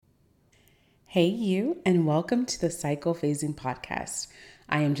Hey, you, and welcome to the Cycle Phasing Podcast.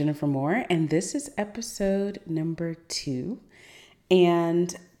 I am Jennifer Moore, and this is episode number 2.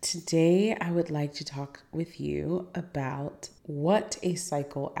 And today I would like to talk with you about what a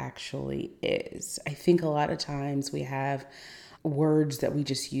cycle actually is. I think a lot of times we have words that we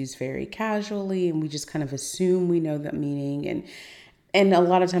just use very casually, and we just kind of assume we know the meaning, and a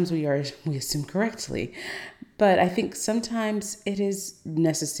lot of times we assume correctly. But I think sometimes it is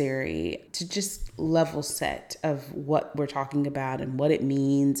necessary to just level set of what we're talking about and what it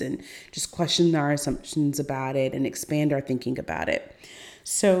means, and just question our assumptions about it and expand our thinking about it.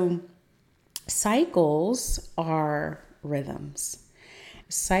 So cycles are rhythms.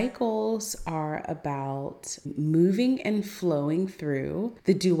 Cycles are about moving and flowing through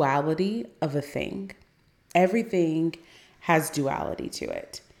the duality of a thing. Everything has duality to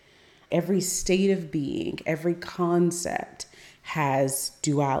it. Every state of being, every concept has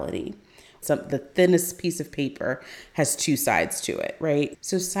duality. The thinnest piece of paper has two sides to it, right?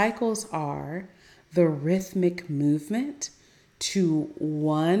 So cycles are the rhythmic movement to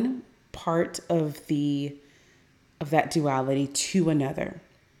one part of that duality to another.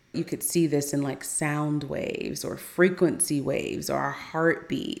 You could see this in like sound waves or frequency waves or our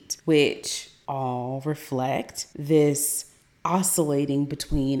heartbeat, which all reflect this oscillating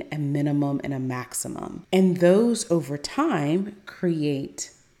between a minimum and a maximum. And those over time create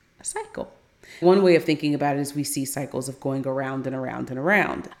a cycle. One way of thinking about it is we see cycles of going around and around and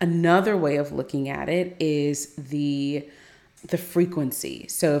around. Another way of looking at it is the frequency.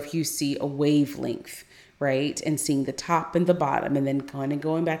 So if you see a wavelength, right, and seeing the top and the bottom, and then kind of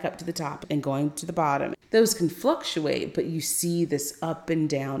going back up to the top and going to the bottom, those can fluctuate, but you see this up and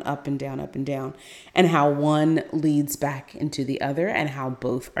down, up and down, up and down, and how one leads back into the other and how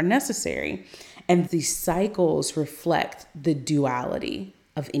both are necessary. And these cycles reflect the duality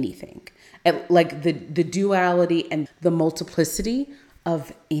of anything, like the duality and the multiplicity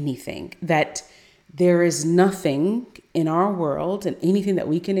of anything, that there is nothing in our world and anything that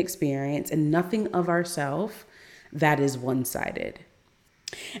we can experience and nothing of ourselves that is one-sided.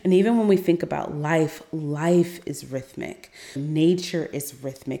 And even when we think about life is rhythmic. Nature is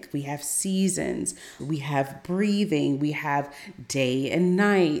rhythmic. We have seasons, we have breathing, we have day and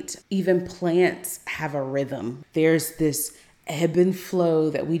night. Even plants have a rhythm. There's this ebb and flow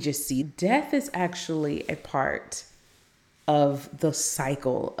that we just see. Death is actually a part of the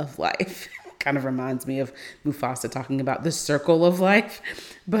cycle of life. Kind of reminds me of Mufasa talking about the circle of life,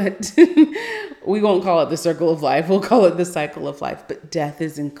 but we won't call it the circle of life. We'll call it the cycle of life, but death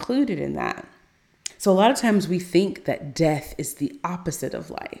is included in that. So a lot of times we think that death is the opposite of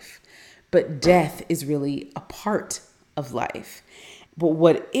life, but death is really a part of life. But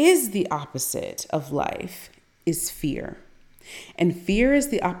what is the opposite of life is fear. And fear is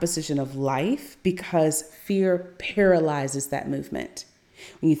the opposition of life because fear paralyzes that movement.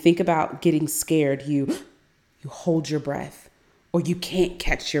 When you think about getting scared, you hold your breath, or you can't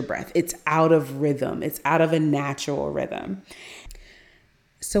catch your breath. It's out of rhythm. It's out of a natural rhythm.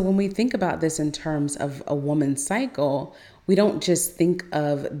 So when we think about this in terms of a woman's cycle, we don't just think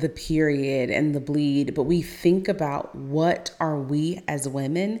of the period and the bleed, but we think about what are we as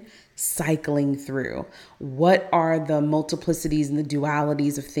women cycling through? What are the multiplicities and the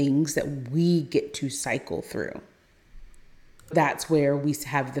dualities of things that we get to cycle through? That's where we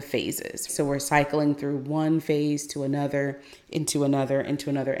have the phases. So we're cycling through one phase to another, into another, into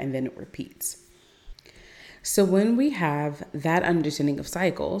another, and then it repeats. So when we have that understanding of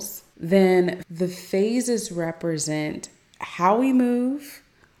cycles, then the phases represent how we move,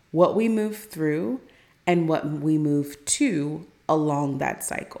 what we move through, and what we move to along that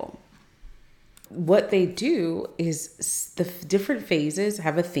cycle. What they do is the different phases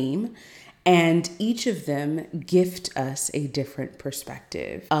have a theme, and each of them gift us a different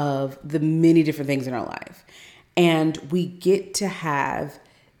perspective of the many different things in our life. And we get to have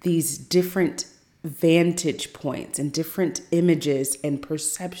these different vantage points and different images and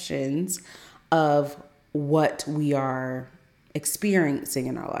perceptions of what we are experiencing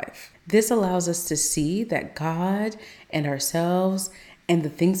in our life. This allows us to see that God and ourselves and the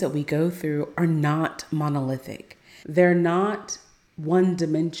things that we go through are not monolithic. They're not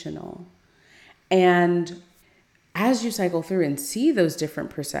one-dimensional. And as you cycle through and see those different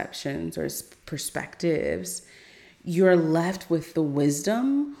perceptions or perspectives, you're left with the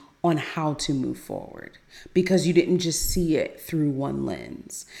wisdom on how to move forward because you didn't just see it through one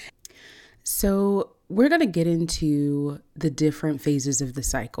lens. So we're going to get into the different phases of the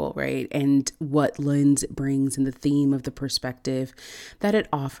cycle, right? And what lens it brings and the theme of the perspective that it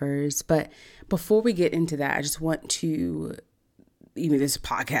offers. But before we get into that, I just want to this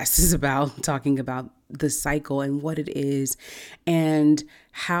podcast is about talking about the cycle and what it is, and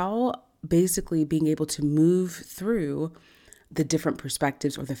how basically being able to move through the different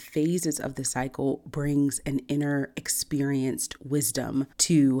perspectives or the phases of the cycle brings an inner experienced wisdom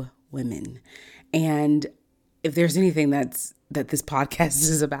to women. And if there's anything that this podcast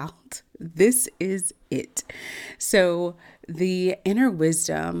is about, this is it. So the inner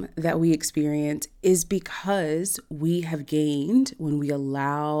wisdom that we experience is because we have gained, when we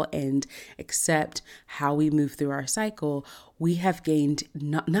allow and accept how we move through our cycle, we have gained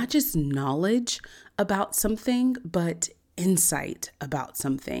not just knowledge about something, but insight about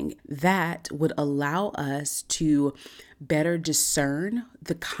something that would allow us to better discern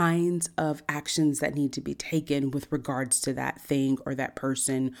the kinds of actions that need to be taken with regards to that thing or that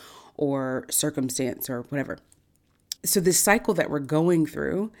person or circumstance or whatever. So this cycle that we're going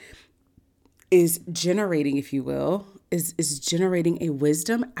through is generating, if you will, is generating a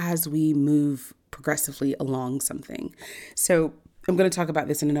wisdom as we move progressively along something. So I'm going to talk about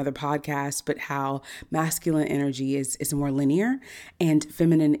this in another podcast, but how masculine energy is more linear and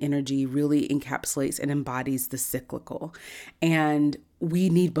feminine energy really encapsulates and embodies the cyclical. And we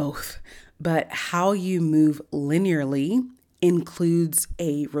need both. But how you move linearly includes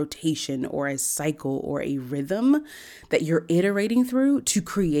a rotation or a cycle or a rhythm that you're iterating through to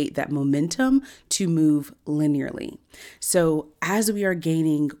create that momentum to move linearly. So as we are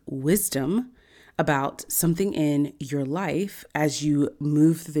gaining wisdom about something in your life as you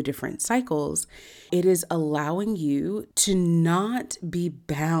move through the different cycles, it is allowing you to not be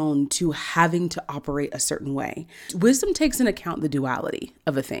bound to having to operate a certain way. Wisdom takes into account the duality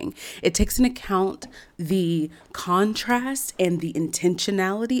of a thing. It takes into account the contrast and the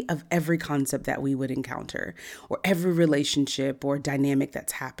intentionality of every concept that we would encounter or every relationship or dynamic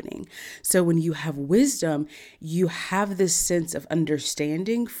that's happening. So when you have wisdom, you have this sense of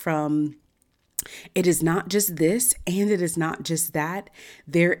understanding from it is not just this and it is not just that.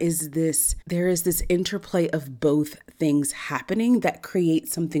 There is this interplay of both things happening that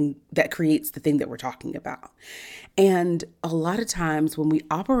creates the thing that we're talking about. And a lot of times when we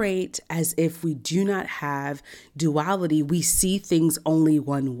operate as if we do not have duality, we see things only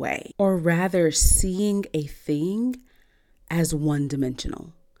one way, or rather seeing a thing as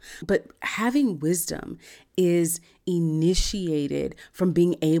one-dimensional. But having wisdom is initiated from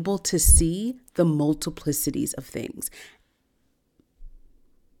being able to see the multiplicities of things.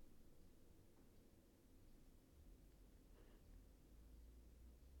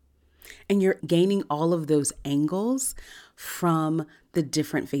 And you're gaining all of those angles from the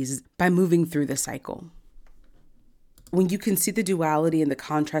different phases by moving through the cycle. When you can see the duality and the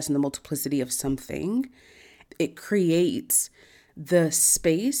contrast and the multiplicity of something, it creates the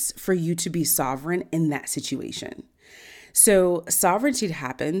space for you to be sovereign in that situation. So sovereignty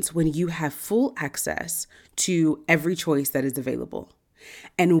happens when you have full access to every choice that is available.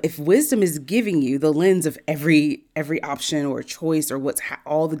 And if wisdom is giving you the lens of every option or choice or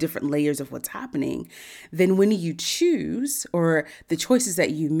all the different layers of what's happening, then when you choose or the choices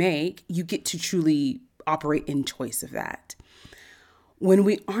that you make, you get to truly operate in choice of that. When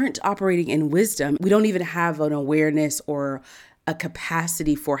we aren't operating in wisdom, we don't even have an awareness or a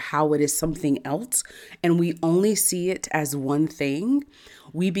capacity for how it is something else, and we only see it as one thing.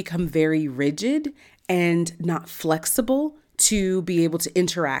 We become very rigid and not flexible to be able to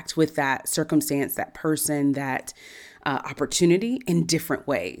interact with that circumstance, that person, that opportunity in different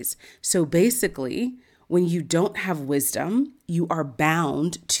ways. So basically, when you don't have wisdom, you are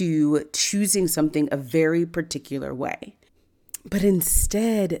bound to choosing something a very particular way. But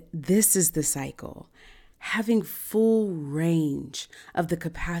instead, this is the cycle. Having full range of the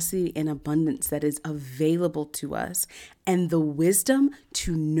capacity and abundance that is available to us and the wisdom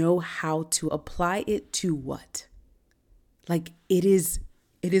to know how to apply it to what? Like it is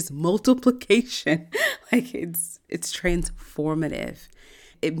multiplication. Like it's transformative.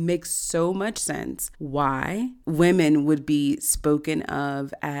 It makes so much sense why women would be spoken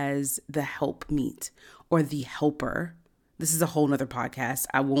of as the helpmeet or the helper. This is a whole nother podcast.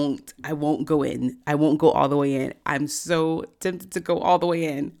 I won't go in. I won't go all the way in. I'm so tempted to go all the way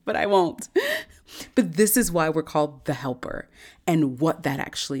in, but I won't. But this is why we're called the helper and what that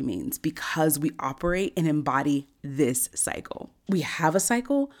actually means, because we operate and embody this cycle. We have a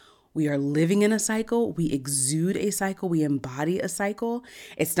cycle. We are living in a cycle. We exude a cycle. We embody a cycle.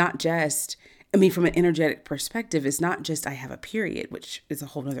 It's not just, from an energetic perspective, it's not just I have a period, which is a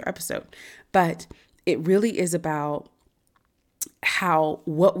whole nother episode, but it really is about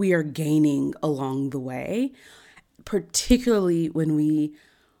what we are gaining along the way, particularly when we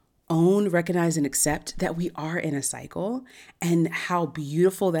own, recognize, and accept that we are in a cycle and how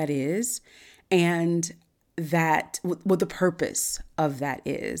beautiful that is, and that what the purpose of that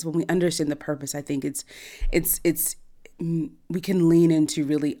is. When we understand the purpose, I think it's we can lean into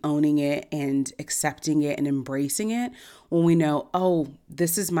really owning it and accepting it and embracing it when we know, oh,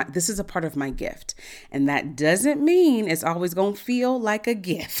 this is a part of my gift. And that doesn't mean it's always going to feel like a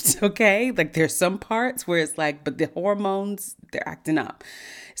gift, okay? Like there's some parts where it's like, but the hormones, they're acting up.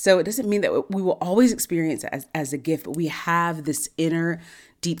 So it doesn't mean that we will always experience it as a gift, but we have this inner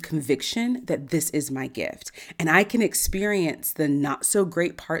deep conviction that this is my gift. And I can experience the not so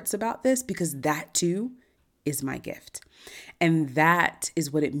great parts about this because that too is my gift. And that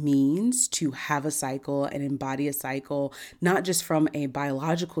is what it means to have a cycle and embody a cycle, not just from a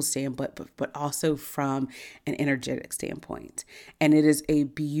biological standpoint, but also from an energetic standpoint. And it is a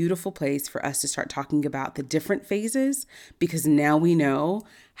beautiful place for us to start talking about the different phases, because now we know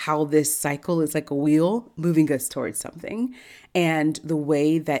how this cycle is like a wheel moving us towards something, and the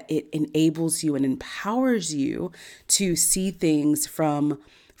way that it enables you and empowers you to see things from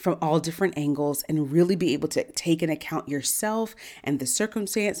all different angles and really be able to take into account yourself and the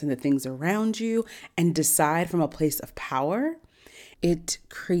circumstance and the things around you and decide from a place of power. It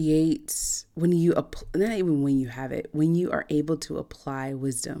creates, when you are able to apply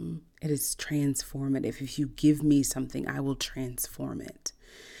wisdom, it is transformative. If you give me something, I will transform it.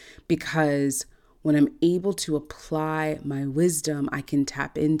 Because when I'm able to apply my wisdom, I can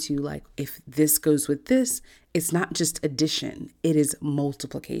tap into, like, if this goes with this, it's not just addition, it is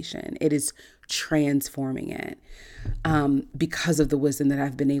multiplication. It is transforming it because of the wisdom that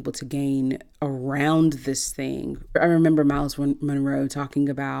I've been able to gain around this thing. I remember Miles Monroe talking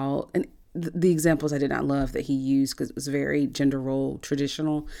about, and the examples I did not love that he used because it was very gender role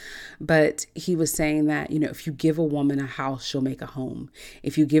traditional, but he was saying that, if you give a woman a house, she'll make a home.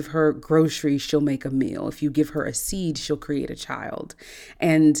 If you give her groceries, she'll make a meal. If you give her a seed, she'll create a child.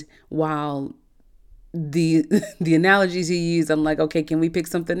 And while the analogies he used, I'm like, okay, can we pick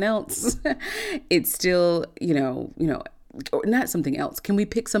something else? It's still, not something else. Can we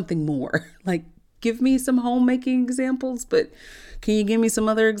pick something more? Like, give me some homemaking examples, but can you give me some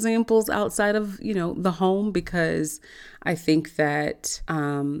other examples outside of, the home? Because I think that,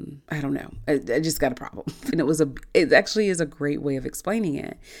 I don't know, I just got a problem. And it actually is a great way of explaining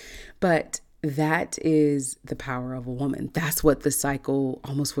it. But that is the power of a woman. That's what the cycle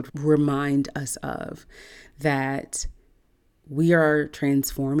almost would remind us of, that we are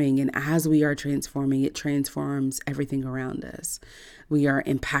transforming. And as we are transforming, it transforms everything around us. We are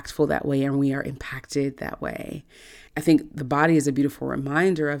impactful that way, and we are impacted that way. I think the body is a beautiful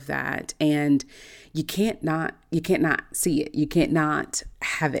reminder of that. And you can't not see it. You can't not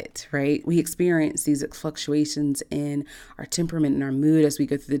have it, right? We experience these fluctuations in our temperament and our mood as we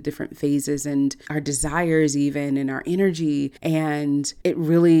go through the different phases, and our desires even, and our energy. And it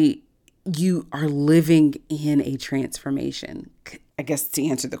really, you are living in a transformation. I guess to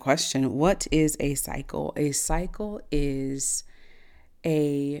answer the question, what is a cycle? A cycle is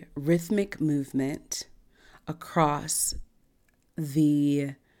a rhythmic movement across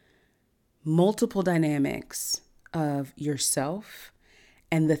the multiple dynamics of yourself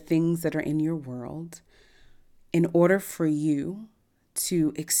and the things that are in your world, in order for you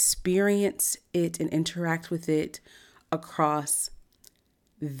to experience it and interact with it across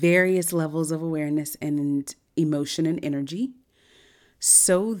various levels of awareness and emotion and energy,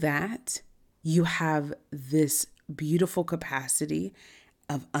 so that you have this beautiful capacity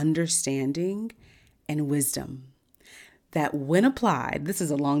of understanding and wisdom that, when applied, this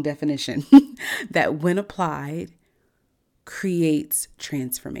is a long definition, that when applied creates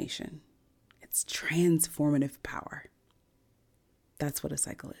transformation. It's transformative power. That's what a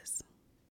cycle is.